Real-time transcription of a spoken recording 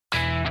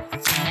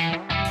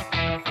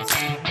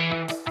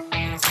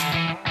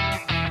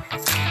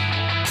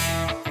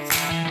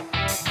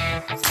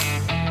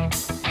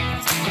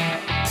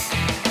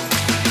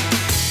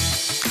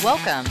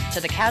Welcome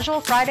to the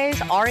Casual Fridays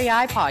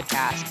REI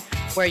podcast,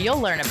 where you'll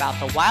learn about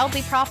the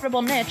wildly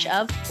profitable niche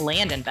of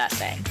land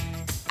investing.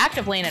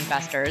 Active land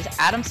investors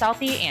Adam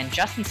Southey and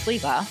Justin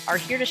Sleva are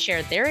here to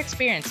share their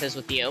experiences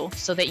with you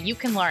so that you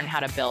can learn how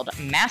to build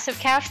massive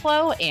cash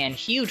flow and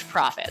huge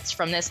profits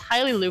from this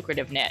highly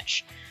lucrative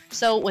niche.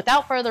 So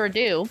without further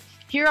ado,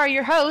 here are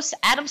your hosts,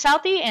 Adam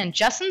Southey and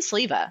Justin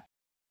Sleva.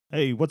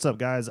 Hey, what's up,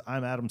 guys?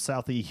 I'm Adam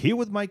Southey here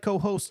with my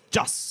co-host,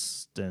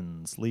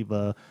 Justin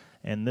Sleva,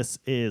 and this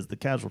is the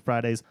Casual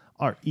Fridays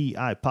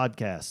REI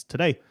podcast.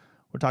 Today,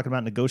 we're talking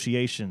about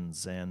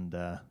negotiations and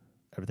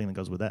everything that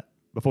goes with that.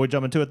 Before we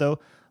jump into it, though,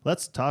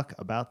 let's talk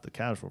about the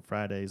Casual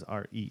Fridays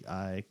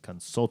REI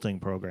consulting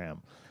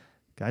program.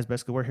 Guys,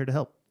 basically, we're here to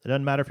help. It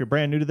doesn't matter if you're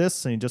brand new to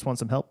this and you just want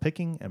some help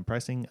picking and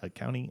pricing a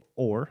county,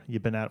 or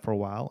you've been at it for a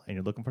while and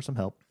you're looking for some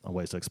help on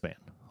ways to expand.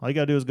 All you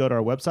got to do is go to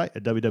our website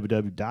at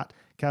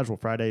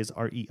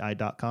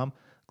www.casualfridaysrei.com.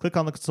 Click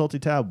on the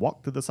consulting tab,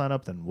 walk through the sign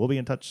up, then we'll be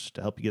in touch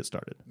to help you get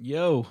started.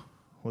 Yo.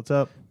 What's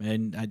up?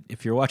 Man,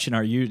 if you're watching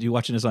you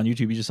watching this on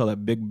YouTube, you just saw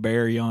that big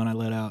bear yawn I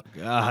let out.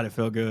 God, it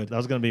felt good. That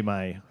was going to be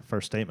my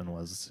first statement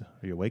was,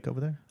 are you awake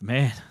over there?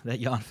 Man, that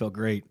yawn felt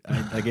great.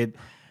 I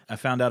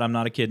found out I'm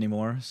not a kid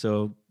anymore,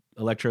 so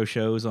electro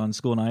shows on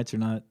school nights are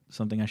not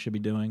something I should be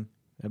doing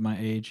at my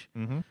age.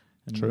 Mm-hmm.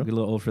 And True. I'm a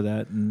little old for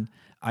that. And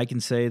I can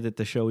say that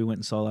the show we went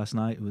and saw last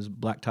night was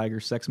Black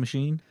Tiger Sex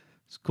Machine.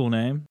 It's a cool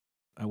name.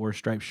 I wore a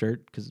striped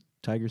shirt because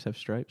tigers have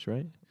stripes,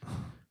 right?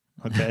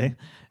 Okay.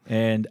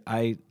 And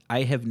I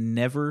have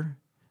never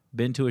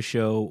been to a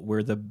show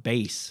where the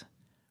bass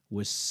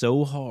was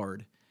so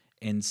hard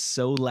and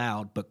so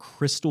loud, but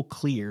crystal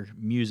clear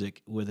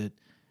music with it.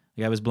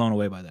 Like, I was blown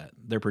away by that.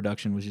 Their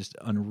production was just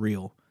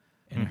unreal,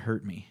 and it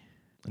hurt me.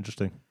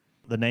 Interesting.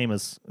 The name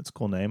it's a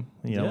cool name,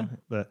 you know, Yeah.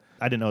 but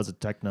I didn't know it was a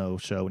techno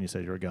show when you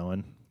said you were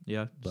going.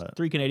 Yeah, But-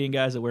 3 Canadian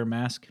guys that wear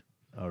masks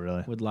Oh,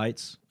 really? with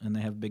lights, and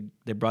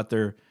they brought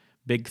their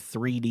big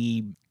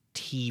 3D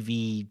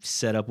TV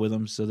setup with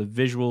them, so the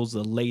visuals,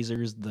 the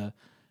lasers,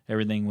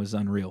 everything was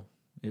unreal.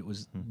 It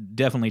was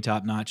definitely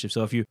top notch.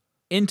 So if you're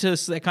into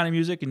that kind of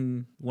music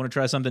and want to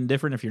try something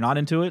different, if you're not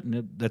into it,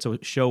 that's a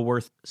show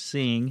worth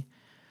seeing.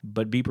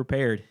 But be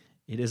prepared;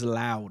 it is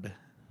loud.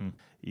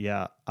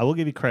 Yeah. I will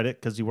give you credit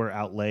because you were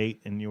out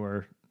late and you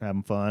were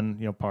having fun,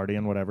 you know,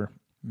 partying, whatever.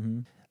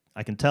 Mm-hmm.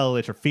 I can tell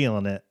that you're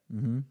feeling it,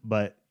 Mm-hmm.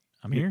 but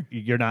I'm here.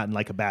 You're not in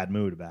like a bad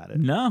mood about it.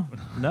 No.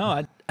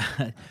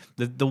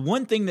 The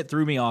one thing that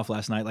threw me off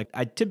last night, like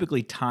I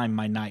typically time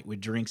my night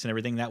with drinks and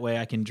everything. That way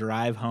I can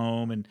drive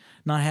home and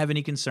not have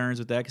any concerns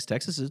with that, because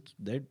Texas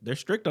they're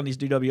strict on these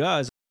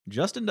DWIs.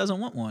 Justin doesn't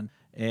want one,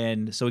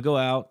 and so we go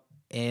out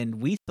and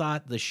we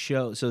thought the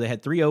show. So they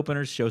had 3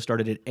 openers. Show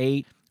started at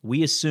 8.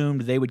 We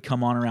assumed they would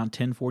come on around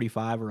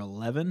 10:45 or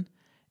 11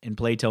 and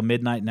play till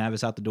midnight and have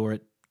us out the door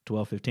at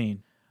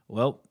 12:15.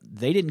 Well,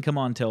 they didn't come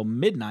on till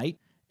midnight.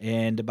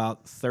 And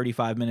about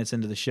 35 minutes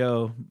into the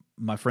show,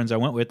 my friends I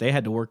went with, they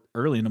had to work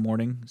early in the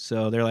morning.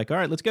 So they're like, all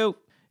right, let's go.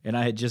 And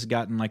I had just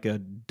gotten like a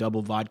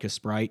double vodka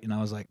Sprite. And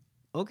I was like,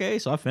 okay.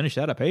 So I finished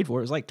that. I paid for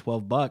it. It was like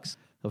 $12.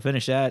 So I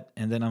finished that.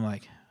 And then I'm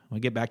like, when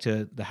I get back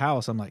to the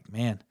house, I'm like,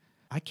 man,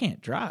 I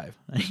can't drive.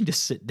 I need to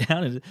sit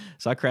down. And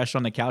so I crashed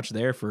on the couch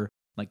there for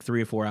like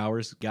 3 or 4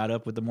 hours, got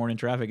up with the morning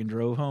traffic and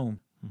drove home.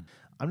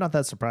 I'm not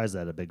that surprised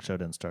that a big show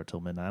didn't start till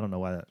midnight. I don't know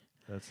why that's...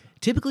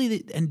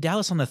 Typically, in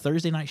Dallas on the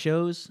Thursday night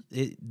shows,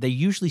 they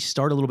usually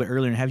start a little bit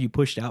earlier and have you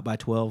pushed out by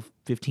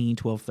 12:15,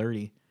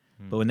 12:30.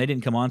 But when they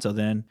didn't come on till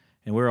then,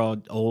 and we're all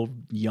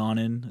old,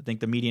 yawning. I think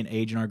the median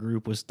age in our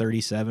group was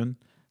 37,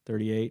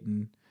 38,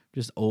 and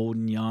just old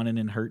and yawning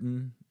and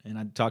hurting. And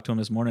I talked to them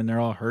this morning. They're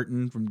all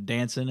hurting from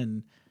dancing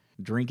and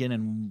drinking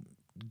and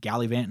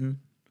gallivanting.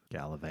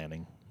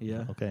 Gallivanting.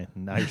 Yeah. Okay.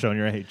 Now you're showing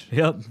your age.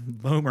 Yep.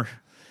 Boomer.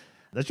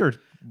 That's your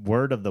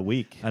word of the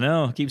week. I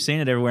know. I keep seeing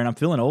it everywhere, and I'm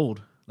feeling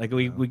old. Like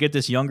we get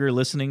this younger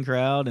listening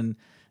crowd, and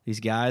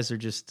these guys are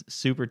just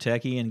super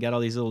techie and got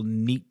all these little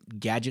neat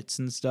gadgets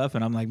and stuff.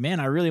 And I'm like, man,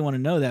 I really want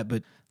to know that,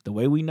 but the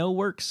way we know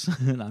works,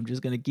 and I'm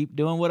just going to keep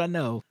doing what I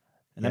know.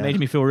 And that makes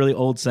me feel really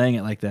old saying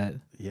it like that.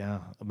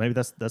 Yeah, maybe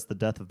that's the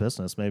death of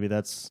business. Maybe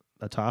that's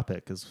a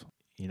topic, because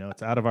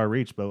it's out of our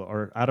reach,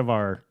 or out of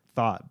our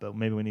thought. But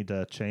maybe we need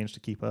to change to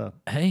keep up.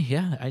 Hey,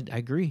 yeah, I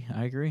agree.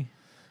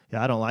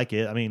 Yeah, I don't like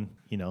it. I mean,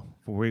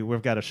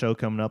 we've got a show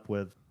coming up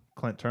with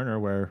Clint Turner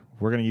where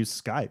we're going to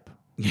use Skype.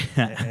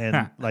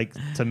 And like,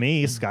 to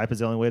me, Skype is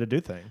the only way to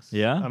do things.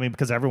 Yeah. I mean,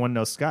 because everyone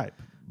knows Skype,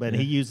 but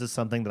he uses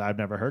something that I've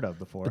never heard of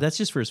before. But that's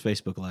just for his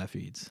Facebook Live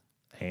feeds.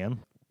 And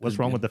what's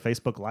wrong with the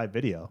Facebook Live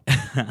video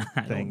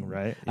thing,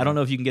 right? I don't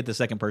know if you can get the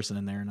second person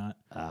in there or not.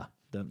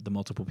 The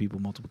multiple people,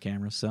 multiple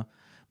cameras. So,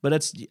 but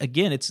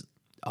it's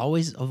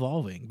always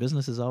evolving.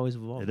 Business is always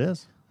evolving. It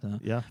is. So.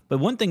 Yeah. But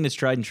one thing that's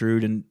tried and true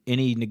in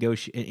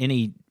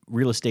any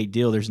real estate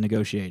deal, there's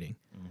negotiating.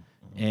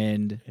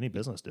 And any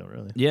business deal,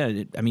 really.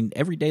 Yeah, I mean,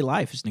 everyday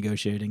life is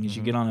negotiating. As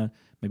you get on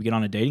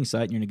a dating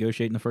site and you're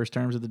negotiating the first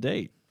terms of the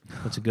date.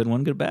 What's a good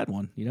one, good bad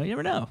one? You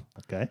never know.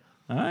 Okay.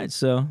 All right,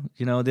 so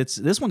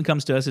this one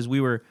comes to us as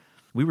we were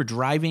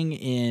driving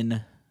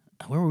in.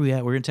 Where were we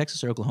at? We were in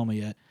Texas or Oklahoma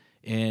yet,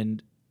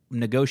 and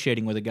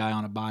negotiating with a guy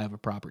on a buy of a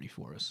property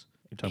for us.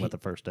 You're talking about the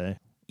first day?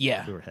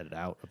 Yeah. We were headed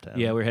out of town.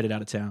 Yeah, we were headed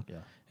out of town. Yeah.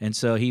 And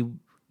so he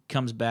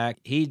comes back.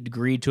 He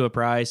agreed to a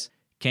price,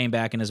 came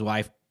back, and his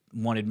wife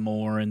wanted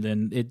more. And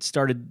then it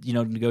started,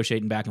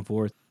 negotiating back and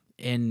forth.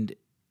 And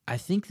I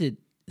think that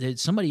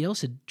somebody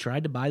else had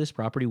tried to buy this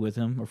property with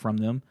him or from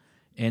them,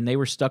 and they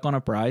were stuck on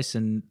a price.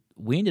 And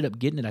we ended up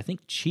getting it, I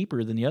think,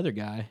 cheaper than the other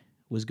guy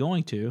was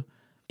going to.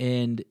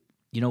 And,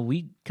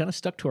 we kind of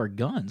stuck to our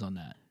guns on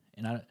that.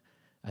 And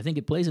I think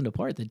it plays into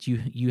part that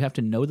you have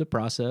to know the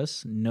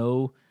process,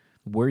 know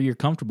where you're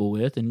comfortable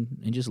with, and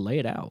just lay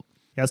it out.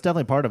 Yeah, it's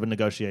definitely part of a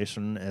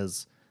negotiation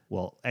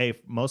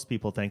most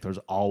people think there's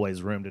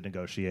always room to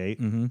negotiate,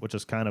 which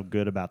is kind of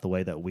good about the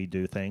way that we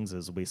do things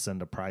is we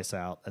send a price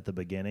out at the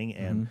beginning,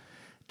 and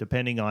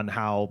depending on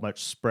how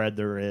much spread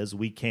there is,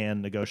 we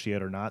can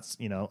negotiate or not.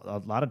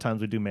 A lot of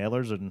times we do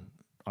mailers and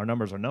our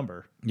number's our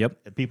number.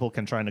 Yep. People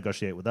can try and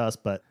negotiate with us,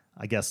 but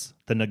I guess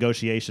the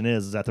negotiation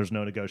is that there's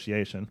no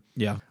negotiation.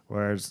 Yeah.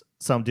 Whereas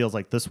some deals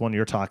like this one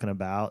you're talking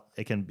about,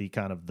 it can be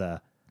kind of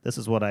this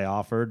is what I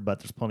offered, but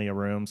there's plenty of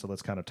room, so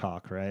let's kind of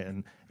talk, right?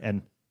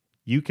 And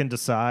you can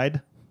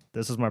decide,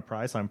 this is my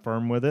price, I'm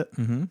firm with it,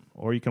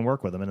 or you can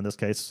work with them. And in this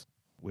case,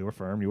 we were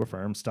firm, you were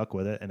firm, stuck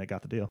with it, and it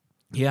got the deal.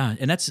 Yeah,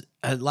 and that's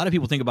a lot of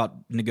people think about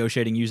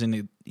negotiating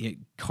using the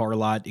car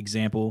lot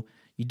example.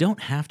 You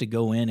don't have to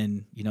go in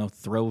and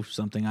throw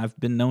something. I've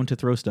been known to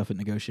throw stuff at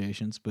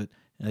negotiations, but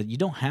you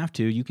don't have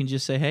to. You can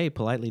just say, "Hey,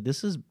 politely,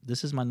 this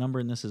is my number,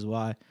 and this is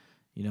why."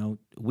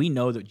 We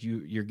know that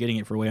you're getting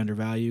it for way under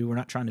value. We're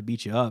not trying to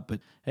beat you up, but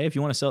hey, if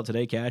you want to sell it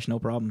today cash, no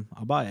problem,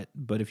 I'll buy it.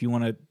 But if you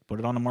want to put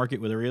it on the market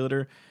with a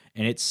realtor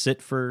and it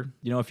sit for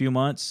a few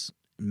months,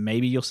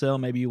 maybe you'll sell,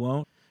 maybe you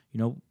won't.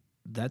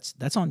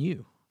 That's on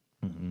you.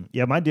 Mm-hmm.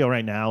 Yeah, my deal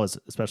right now is,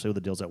 especially with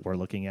the deals that we're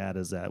looking at,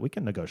 is that we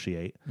can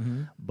negotiate,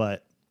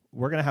 but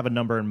we're going to have a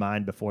number in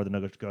mind before the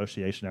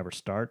negotiation ever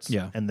starts.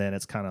 Yeah. And then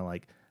it's kind of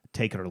like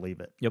take it or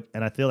leave it. Yep.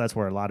 And I feel that's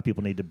where a lot of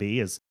people need to be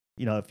is,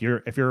 if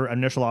your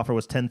initial offer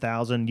was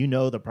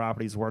 $10,000, the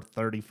property's worth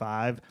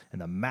 35 and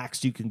the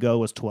max you can go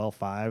was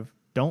 12.5.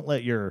 Don't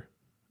let your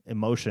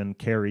emotion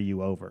carry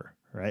you over,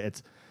 right?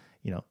 It's,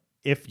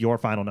 if your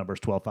final number is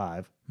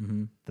 12.5,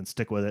 then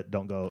stick with it.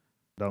 Don't go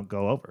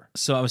over.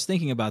 So I was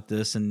thinking about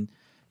this, and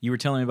you were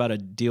telling me about a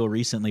deal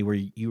recently where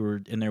you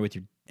were in there with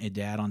your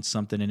dad on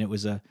something, and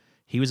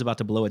he was about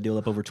to blow a deal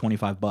up over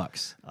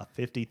 $25. A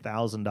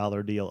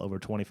 $50,000 deal over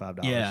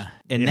 $25. Yeah.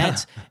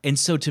 And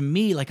so to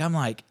me,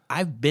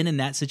 I've been in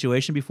that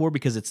situation before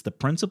because it's the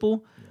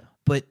principle,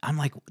 but I'm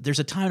like, there's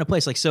a time and a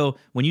place. So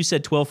when you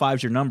said 12.5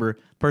 is your number,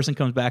 person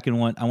comes back and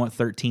I want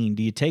 13.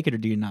 Do you take it or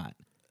do you not?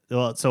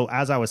 Well, so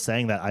as I was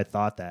saying that, I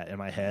thought that in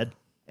my head,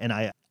 and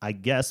I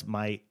guess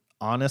my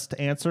honest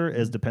answer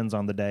is depends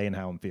on the day and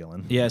how I'm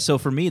feeling. Yeah. So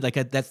for me,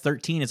 at that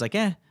 13, it's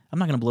I'm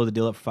not going to blow the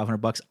deal up for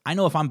 $500. I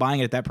know if I'm buying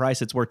it at that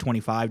price, it's worth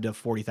 $25,000 to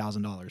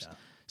 $40,000. Yeah.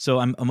 So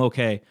I'm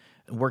okay.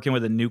 Working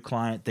with a new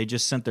client, they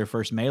just sent their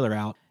first mailer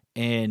out,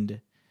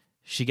 and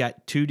she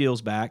got 2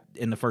 deals back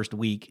in the first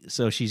week.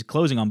 So she's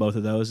closing on both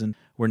of those, and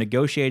we're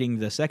negotiating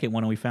the second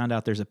one, and we found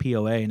out there's a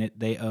POA, and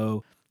they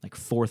owe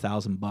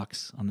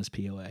 $4,000 on this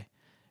POA.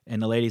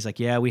 And the lady's like,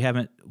 "Yeah, we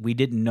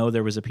didn't know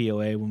there was a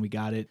POA when we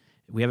got it.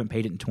 We haven't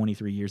paid it in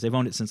 23 years. They've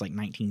owned it since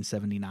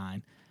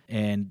 1979."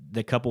 And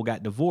the couple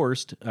got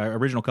divorced.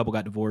 Original couple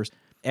got divorced.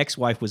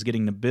 Ex-wife was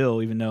getting the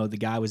bill, even though the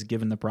guy was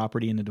given the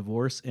property in the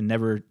divorce and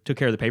never took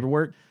care of the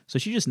paperwork. So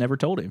she just never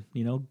told him.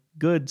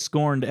 Good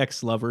scorned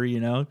ex-lover.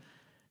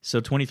 So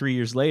 23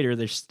 years later,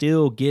 they're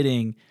still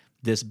getting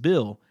this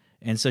bill.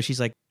 And so she's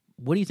like,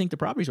 "What do you think the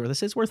property's worth?" I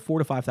said, "It's worth $4,000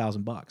 to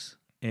 $5,000."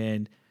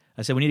 And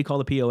I said, "We need to call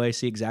the POA,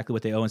 see exactly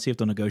what they owe, and see if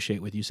they'll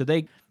negotiate with you." So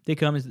they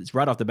come, it's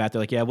right off the bat.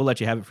 They're like, "Yeah, we'll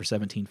let you have it for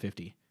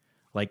 $1,750.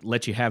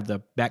 Let you have the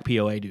back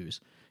POA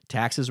dues."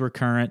 Taxes were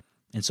current.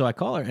 And so I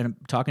call her and I'm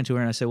talking to her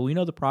and I said,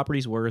 "Well, the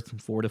property's worth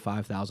 $4,000 to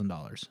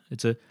 $5,000.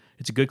 It's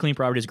a good, clean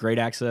property. It's great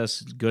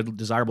access, good,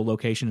 desirable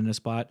location in a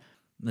spot."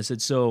 And I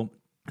said, "So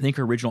I think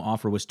her original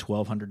offer was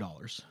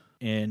 $1,200.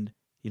 And,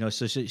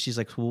 so she's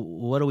like, "Well,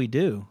 what do we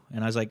do?"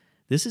 And I was like,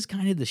 this is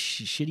kind of the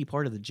shitty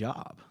part of the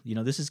job.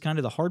 This is kind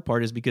of the hard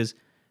part is because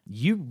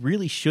you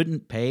really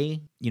shouldn't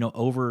pay,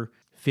 over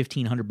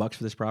 $1,500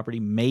 for this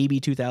property, maybe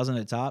 $2,000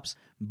 at tops.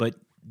 But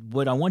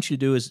what I want you to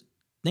do is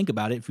think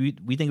about it. If we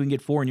think we can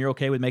get 4 and you're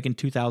okay with making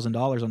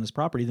 $2,000 on this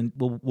property, then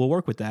we'll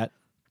work with that.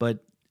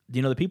 But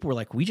the people were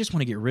like, "We just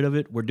want to get rid of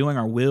it. We're doing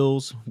our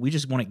wills. We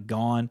just want it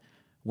gone.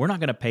 We're not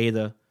going to pay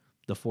the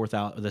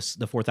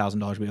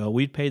 $4,000 we owe.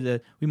 We might pay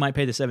the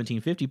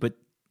 $1,750, but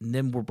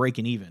then we're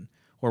breaking even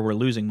or we're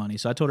losing money."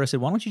 So I told her, I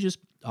said, "Why don't you just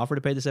offer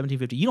to pay the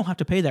 $1,750? You don't have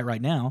to pay that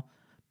right now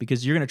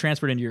because you're going to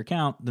transfer it into your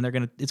account. Then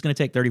it's going to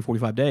take 30,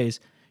 45 days.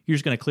 You're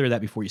just going to clear that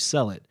before you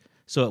sell it."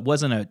 So it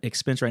wasn't an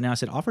expense right now. I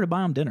said, "Offer to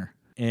buy them dinner."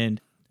 And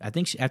I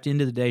think at the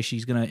end of the day,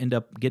 she's going to end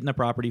up getting the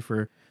property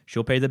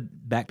she'll pay the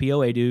back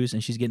POA dues,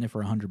 and she's getting it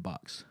for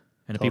 $100.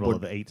 And total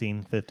of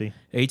 $1,850.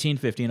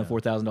 $1,850 and a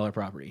 $4,000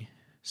 property.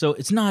 So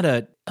it's not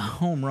a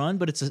home run,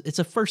 but it's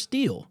a first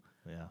deal.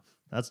 Yeah,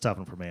 that's tough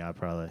one for me. I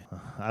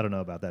don't know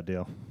about that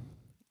deal.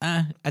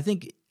 I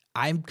think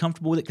I'm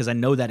comfortable with it because I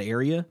know that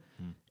area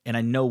and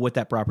I know what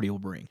that property will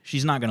bring.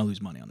 She's not going to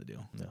lose money on the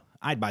deal. No.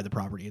 I'd buy the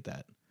property at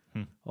that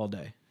all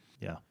day.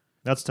 Yeah,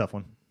 that's a tough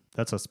one.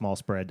 That's a small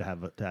spread to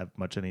have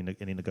much any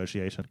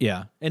negotiation.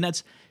 Yeah, and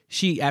that's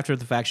she after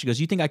the fact. She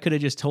goes, "You think I could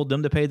have just told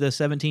them to pay the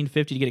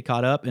 $1,750 to get it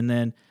caught up, and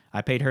then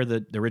I paid her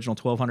the original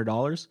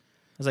 $1,200?"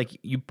 I was like,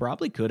 "You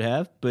probably could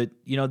have, but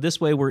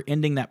this way we're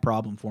ending that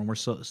problem for them.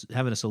 We're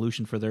having a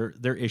solution for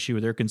their issue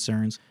or their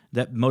concerns,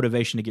 that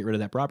motivation to get rid of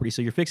that property.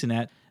 So you're fixing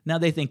that. Now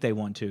they think they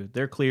want to.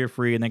 They're clear,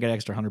 free, and they got an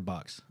extra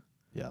 $100.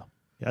 Yeah.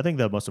 I think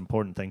the most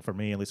important thing for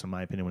me, at least in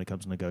my opinion, when it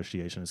comes to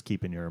negotiation, is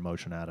keeping your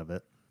emotion out of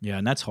it. Yeah,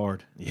 and that's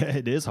hard. Yeah,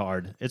 it is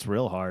hard. It's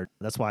real hard.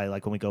 That's why,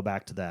 like, when we go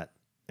back to that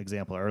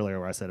example earlier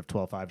where I said if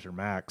 12.5 is your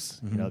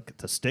max,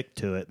 to stick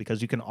to it,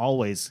 because you can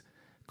always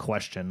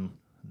question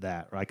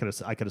that. Or I could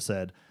have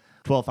said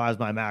 12.5 is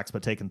my max,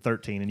 but taking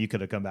 13, and you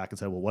could have come back and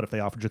said, well, what if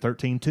they offered you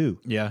 13 too?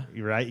 Yeah,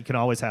 you're right. You can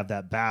always have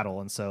that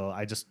battle, and so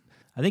I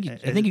think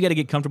you got to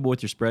get comfortable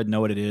with your spread.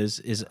 Know what it is.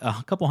 Is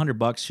a couple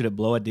 $100 should it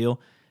blow a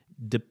deal?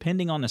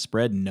 Depending on the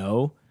spread,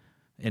 no.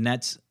 And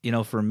that's,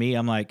 for me,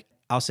 I'm like,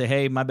 I'll say,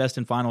 hey, my best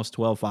and final is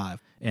 12.5.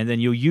 And then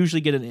you'll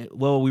usually get it.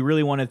 Well, we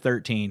really wanted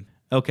 13.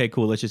 Okay,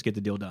 cool. Let's just get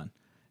the deal done.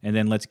 And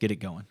then let's get it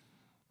going.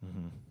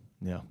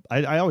 Mm-hmm. Yeah.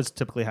 I always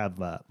typically have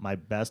my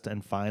best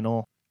and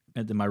final.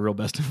 And then my real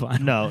best and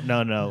final.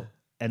 No.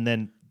 And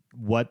then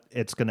what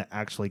it's going to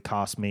actually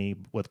cost me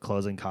with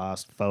closing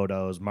costs,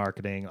 photos,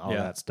 marketing, all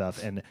that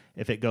stuff. And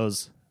if it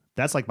goes,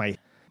 that's like my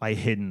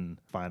hidden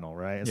final,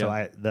 right? And so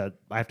I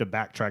have to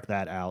backtrack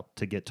that out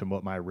to get to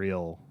what my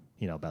real,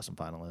 best and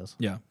final is.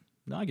 Yeah.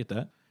 No, I get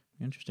that.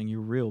 Interesting.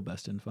 Your real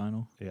best and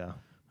final. Yeah.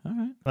 All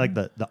right. Like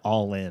the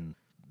all in.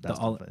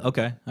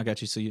 Okay, I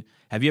got you. So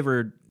have you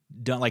ever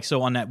done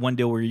so on that one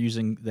deal where you're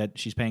using that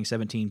she's paying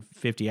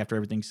 $1,750 after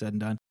everything's said and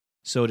done?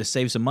 So to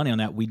save some money on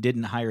that, we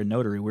didn't hire a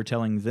notary. We're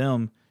telling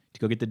them to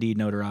go get the deed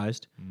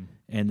notarized,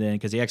 and then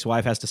because the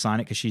ex-wife has to sign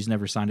it because she's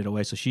never signed it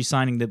away, so she's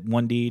signing the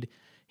one deed.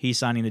 He's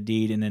signing the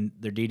deed, and then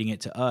they're deeding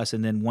it to us.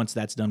 And then once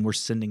that's done, we're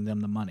sending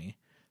them the money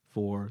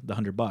for the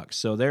 $100.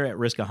 So they're at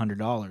risk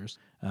 $100,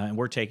 and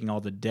we're taking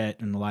all the debt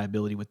and the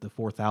liability with the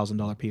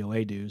 $4,000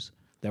 POA dues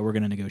that we're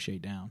going to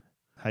negotiate down.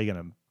 How are you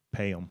going to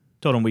pay them?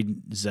 Told them we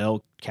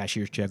Zelle,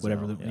 cashier's check,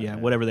 whatever.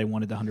 Whatever they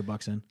wanted the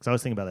 $100 in. Because I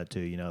was thinking about that too.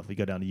 If we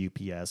go down to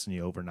UPS and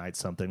you overnight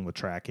something with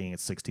tracking,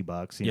 it's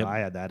 $60. I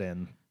had that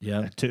in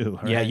too.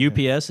 Right? Yeah,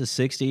 UPS is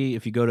 $60.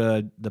 If you go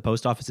to the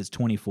post office, it's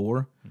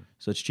 $24.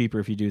 So it's cheaper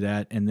if you do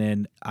that. And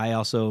then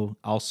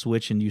I'll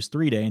switch and use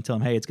 3-day and tell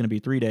them, hey, it's going to be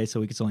 3 days,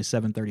 so it's only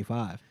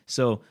 $735.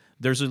 So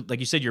there's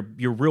like you said,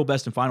 your real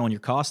best and final on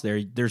your cost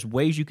there. There's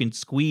ways you can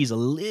squeeze a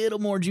little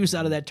more juice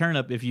out of that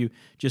turnip if you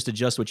just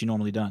adjust what you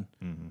normally done.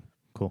 Mm-hmm.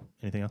 Cool.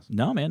 Anything else?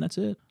 No, man, that's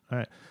it. All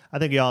right. I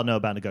think you all know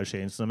about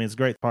negotiations. I mean, it's a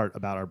great part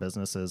about our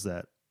business is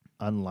that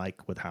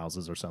unlike with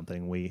houses or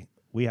something, we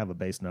have a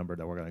base number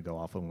that we're going to go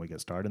off of when we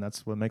get started. And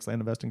that's what makes land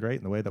investing great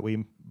in the way that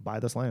we buy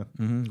this land.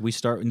 Mm-hmm. We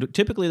start,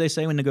 typically they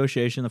say in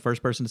negotiation, the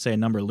first person to say a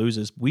number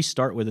loses. We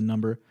start with a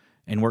number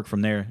and work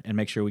from there and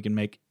make sure we can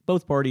make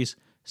both parties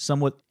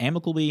somewhat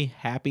amicably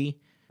happy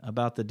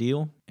about the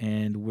deal.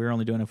 And we're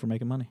only doing it for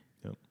making money.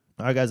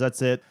 All right, guys,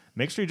 that's it.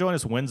 Make sure you join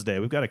us Wednesday.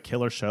 We've got a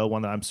killer show,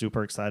 one that I'm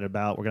super excited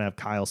about. We're going to have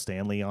Kyle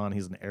Stanley on.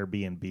 He's an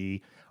Airbnb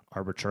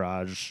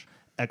arbitrage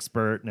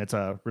expert, and it's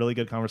a really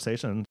good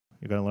conversation.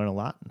 You're going to learn a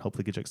lot and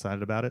hopefully get you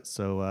excited about it.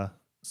 So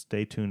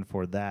stay tuned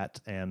for that.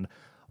 And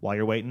while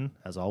you're waiting,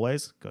 as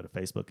always, go to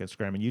Facebook,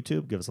 Instagram, and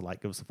YouTube. Give us a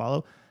like, give us a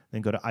follow.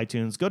 Then go to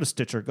iTunes, go to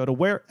Stitcher, go to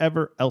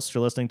wherever else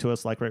you're listening to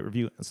us. Like, rate,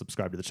 review, and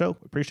subscribe to the show.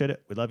 We appreciate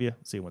it. We love you.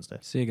 See you Wednesday.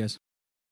 See you guys.